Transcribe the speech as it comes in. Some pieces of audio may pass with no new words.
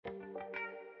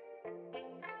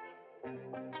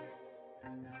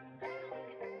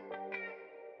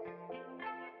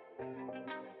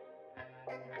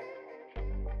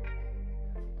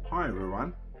Hi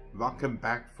everyone, welcome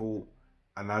back for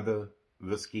another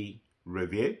whiskey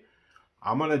review.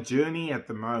 I'm on a journey at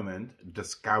the moment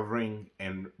discovering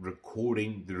and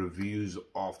recording the reviews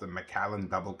of the Macallan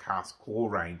Double Cask core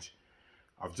range.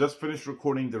 I've just finished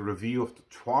recording the review of the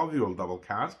 12-year-old Double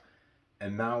Cask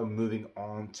and now moving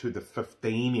on to the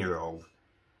 15-year-old.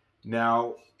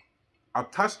 Now, I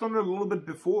touched on it a little bit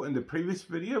before in the previous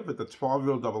video with the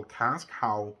 12-year-old Double Cask,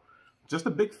 how just a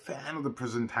big fan of the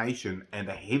presentation and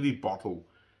a heavy bottle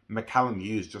Macallan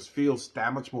used. Just feels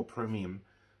that much more premium,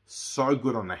 so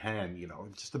good on the hand, you know.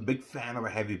 Just a big fan of a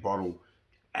heavy bottle,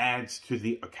 adds to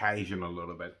the occasion a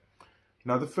little bit.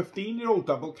 Now the 15-year-old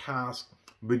Double Cask,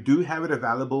 we do have it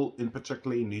available in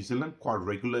particularly in New Zealand quite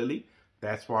regularly.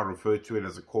 That's why I refer to it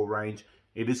as a core range.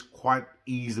 It is quite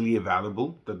easily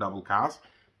available, the Double Cask.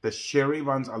 The sherry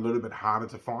ones are a little bit harder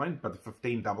to find, but the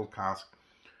 15 Double Cask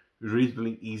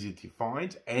reasonably easy to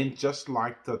find. And just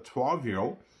like the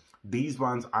 12-year-old, these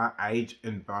ones are aged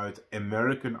in both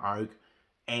American oak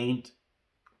and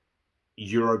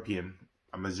European,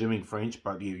 I'm assuming French,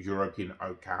 but the European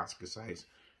oak cask says,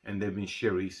 and they've been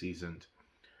sherry seasoned.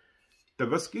 The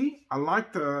whiskey, I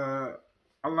like the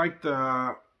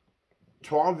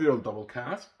 12-year-old Double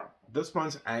Cask. This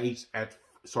one's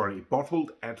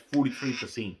bottled at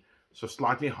 43%, so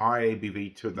slightly higher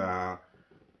ABV to the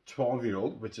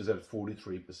 12-year-old, which is at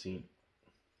 43%.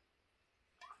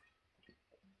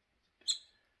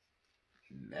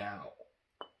 Now,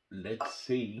 let's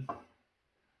see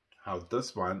how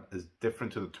this one is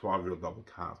different to the 12-year-old Double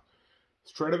Cask.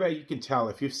 Straight away, you can tell,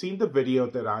 if you've seen the video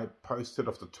that I posted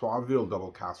of the 12-year-old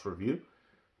Double Cask review,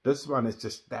 this one is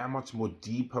just that much more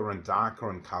deeper and darker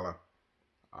in color.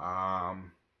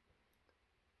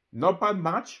 Not by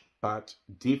much, but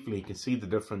definitely you can see the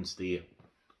difference there.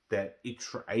 That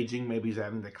extra aging maybe is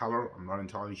adding the color. I'm not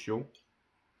entirely sure.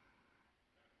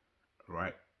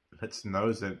 Right, let's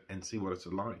nose it and see what it's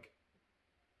like.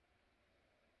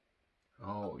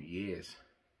 Oh yes,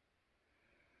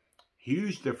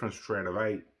 huge difference straight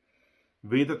away.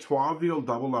 Where the 12-year-old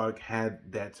Double Oak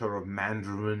had that sort of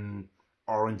mandarin,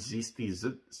 orange zesty,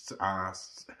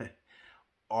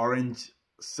 orange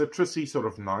citrusy sort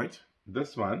of note,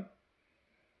 this one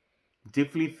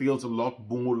definitely feels a lot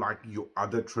more like your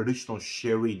other traditional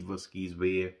sherried whiskies,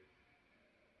 where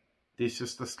there's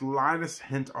just the slightest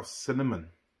hint of cinnamon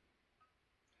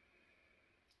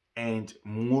and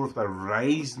more of the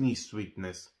raisiny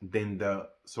sweetness than the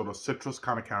sort of citrus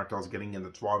kind of character I was getting in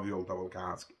the 12-year-old Double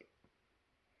Cask.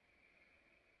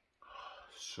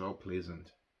 So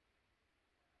pleasant.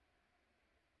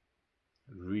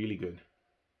 Really good.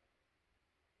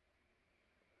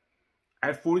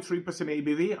 At 43%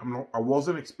 ABV, I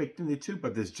wasn't expecting it to,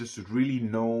 but there's just really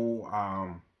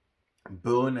no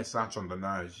burn as such on the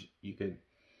nose. You can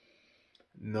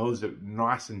nose it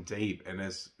nice and deep, and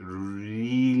it's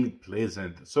really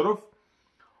pleasant. Sort of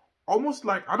almost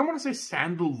like, I don't want to say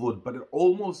sandalwood, but it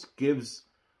almost gives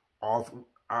off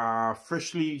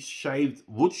freshly shaved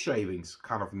wood shavings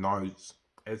kind of nose.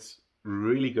 It's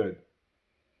really good.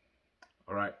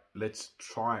 All right, let's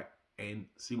try and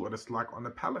see what it's like on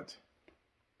the palate.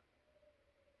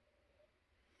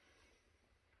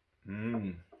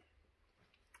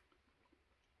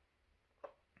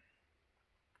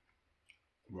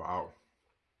 Wow.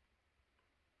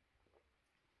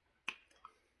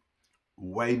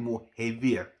 Way more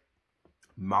heavier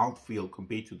mouthfeel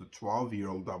compared to the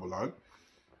 12-year-old Double Oak.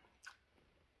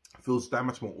 Feels that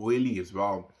much more oily as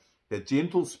well. The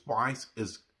gentle spice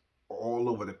is all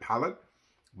over the palate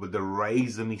with the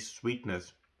raisiny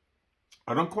sweetness.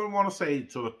 I don't quite want to say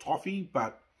sort of toffee,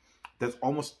 but that's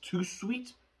almost too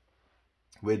sweet,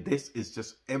 where this is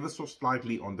just ever so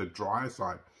slightly on the drier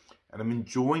side. And I'm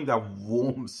enjoying that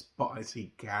warm,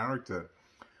 spicy character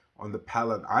on the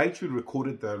palate. I actually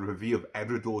recorded the review of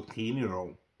Adrador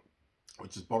 10-year-old,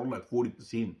 which is bottled at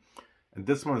 40%. And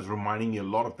this one is reminding me a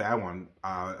lot of that one,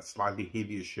 a slightly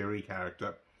heavier sherry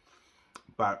character.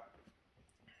 But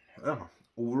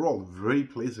overall, very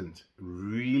pleasant.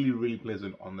 Really, really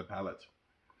pleasant on the palate.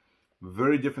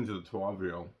 Very different to the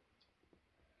 12-year-old.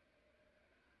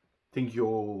 I think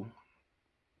your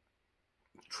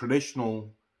traditional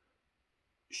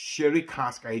sherry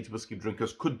cask aged whiskey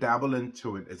drinkers could dabble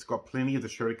into it. It's got plenty of the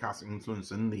sherry cask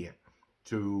influence in there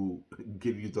to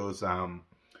give you those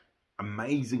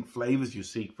amazing flavors you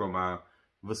seek from a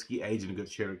whiskey aged in a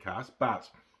good sherry cask. But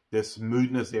there's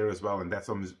smoothness there as well, and that's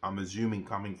I'm assuming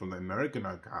coming from the American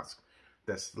oak cask.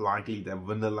 There's slightly the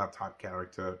vanilla type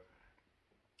character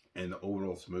and the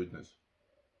overall smoothness.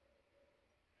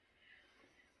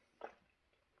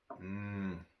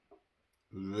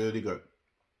 Really good.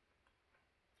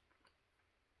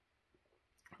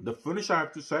 The finish, I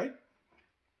have to say,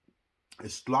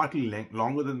 is slightly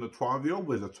longer than the 12yo,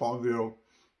 where the 12yo,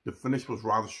 the finish was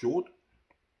rather short.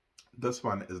 This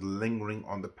one is lingering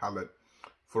on the palate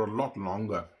for a lot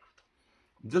longer.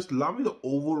 Just loving the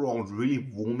overall really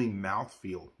warming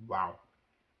mouthfeel. Wow.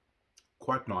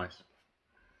 Quite nice.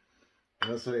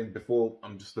 And as I said before,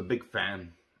 I'm just a big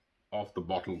fan of the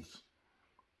bottles.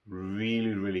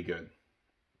 Really, really good.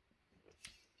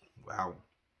 Wow.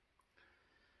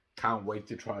 Can't wait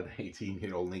to try the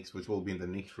 18-year-old next, which will be in the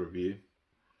next review.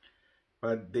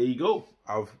 But there you go.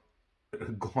 I've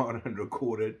gone and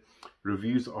recorded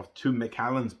reviews of 2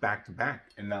 Macallans back to back,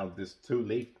 and now there's 2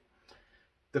 left.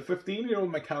 The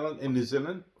 15-year-old Macallan in New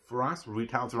Zealand for us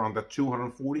retails around the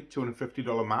 $240,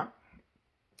 $250 mark,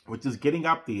 which is getting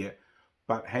up there.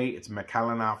 But hey, it's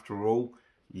Macallan after all.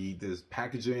 There's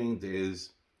packaging,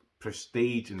 there's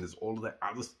prestige, and there's all of that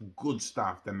other good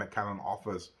stuff that Macallan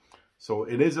offers. So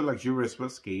it is a luxurious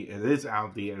whiskey. It is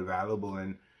out there available,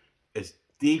 and it's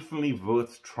definitely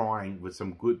worth trying with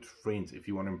some good friends if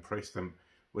you want to impress them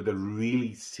with a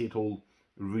really settled,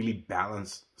 really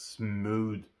balanced,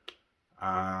 smooth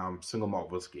single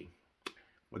malt whiskey.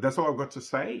 Well, that's all I've got to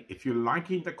say. If you're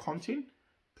liking the content,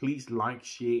 please like,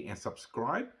 share, and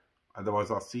subscribe. Otherwise,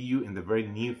 I'll see you in the very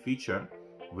near future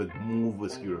with more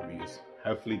whiskey reviews.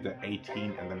 Hopefully the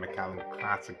 18 and the Macallan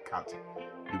Classic Cut.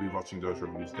 You'll be watching those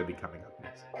reviews. They'll be coming up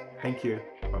next. Thank you.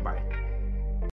 Bye-bye.